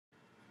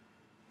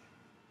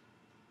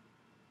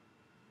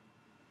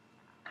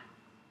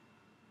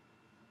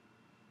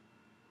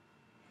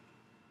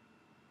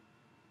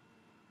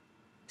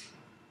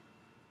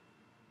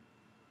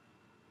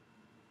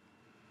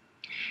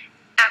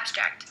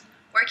Abstract.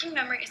 Working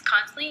memory is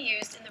constantly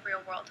used in the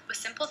real world with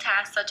simple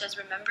tasks such as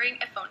remembering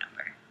a phone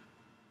number.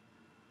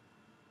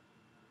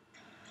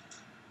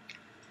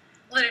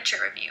 Literature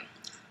review.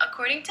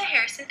 According to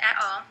Harrison et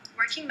al.,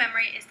 working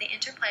memory is the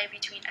interplay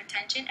between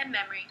attention and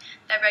memory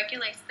that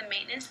regulates the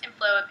maintenance and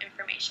flow of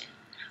information.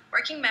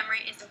 Working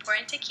memory is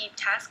important to keep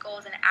task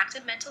goals in an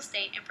active mental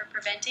state and for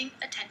preventing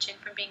attention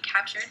from being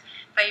captured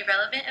by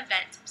irrelevant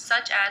events,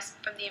 such as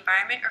from the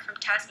environment or from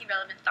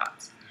task-irrelevant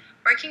thoughts.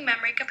 Working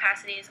memory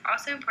capacity is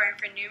also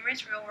important for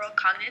numerous real-world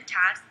cognitive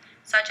tasks,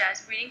 such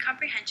as reading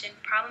comprehension,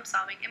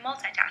 problem-solving, and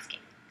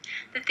multitasking.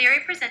 The theory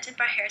presented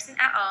by Harrison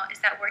et al. Is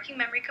that working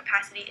memory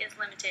capacity is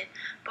limited,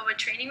 but with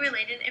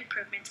training-related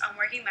improvements on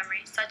working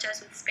memory, such as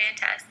with span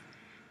tests,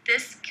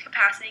 this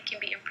capacity can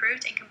be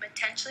improved and can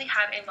potentially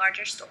have a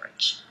larger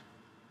storage.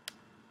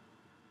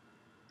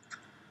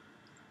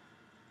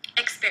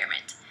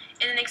 Experiment.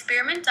 In an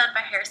experiment done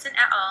by Harrison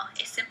et al.,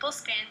 a simple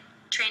span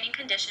training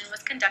condition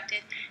was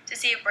conducted to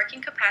see if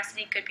working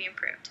capacity could be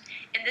improved.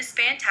 In this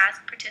span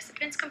task,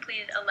 participants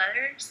completed a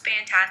letter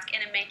span task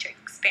and a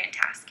matrix span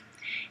task.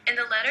 In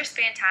the letter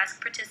span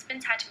task,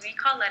 participants had to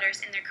recall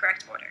letters in their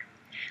correct order.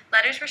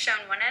 Letters were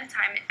shown one at a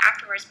time, and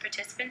afterwards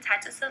participants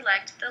had to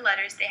select the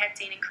letters they had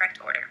seen in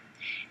correct order.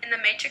 In the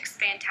matrix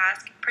span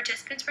task,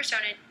 participants were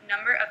shown a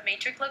number of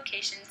matrix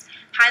locations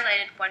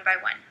highlighted one by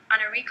one. On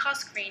a recall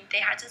screen,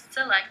 they had to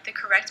select the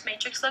correct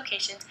matrix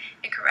locations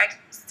in correct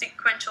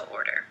sequential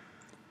order.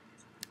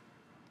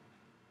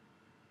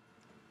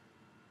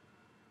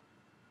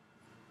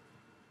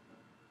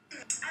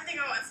 I think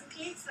I want some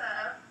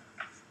pizza.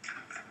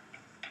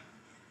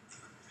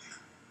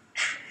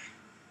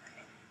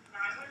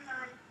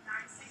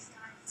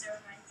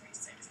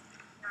 919-969-0936.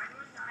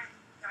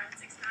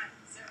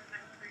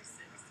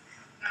 919-969-0936.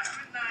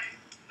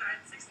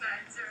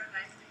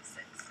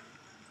 919-969-0936.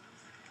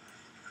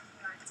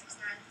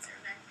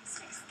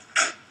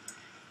 969-0936.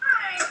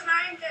 Hi, can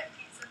I get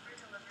pizza for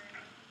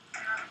delivery?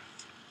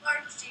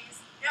 Large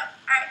cheese. Yep.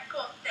 Alright,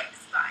 cool.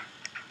 Thanks. Bye.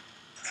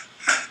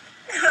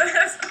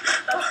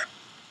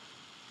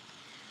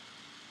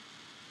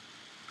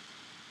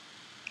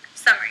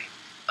 Summary.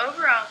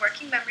 Overall,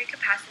 working memory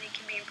capacity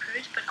can be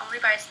improved, but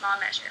only by a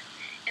small measure.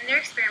 In their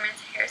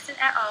experiments, Harrison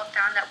et al.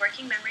 Found that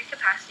working memory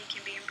capacity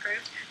can be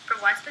improved for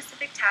one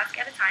specific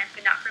task at a time,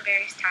 but not for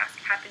various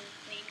tasks happening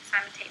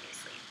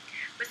simultaneously.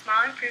 With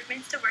small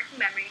improvements to working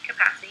memory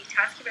capacity,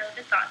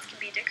 task-irrelevant thoughts can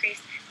be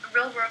decreased, and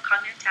real-world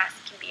cognitive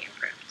tasks can be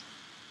improved.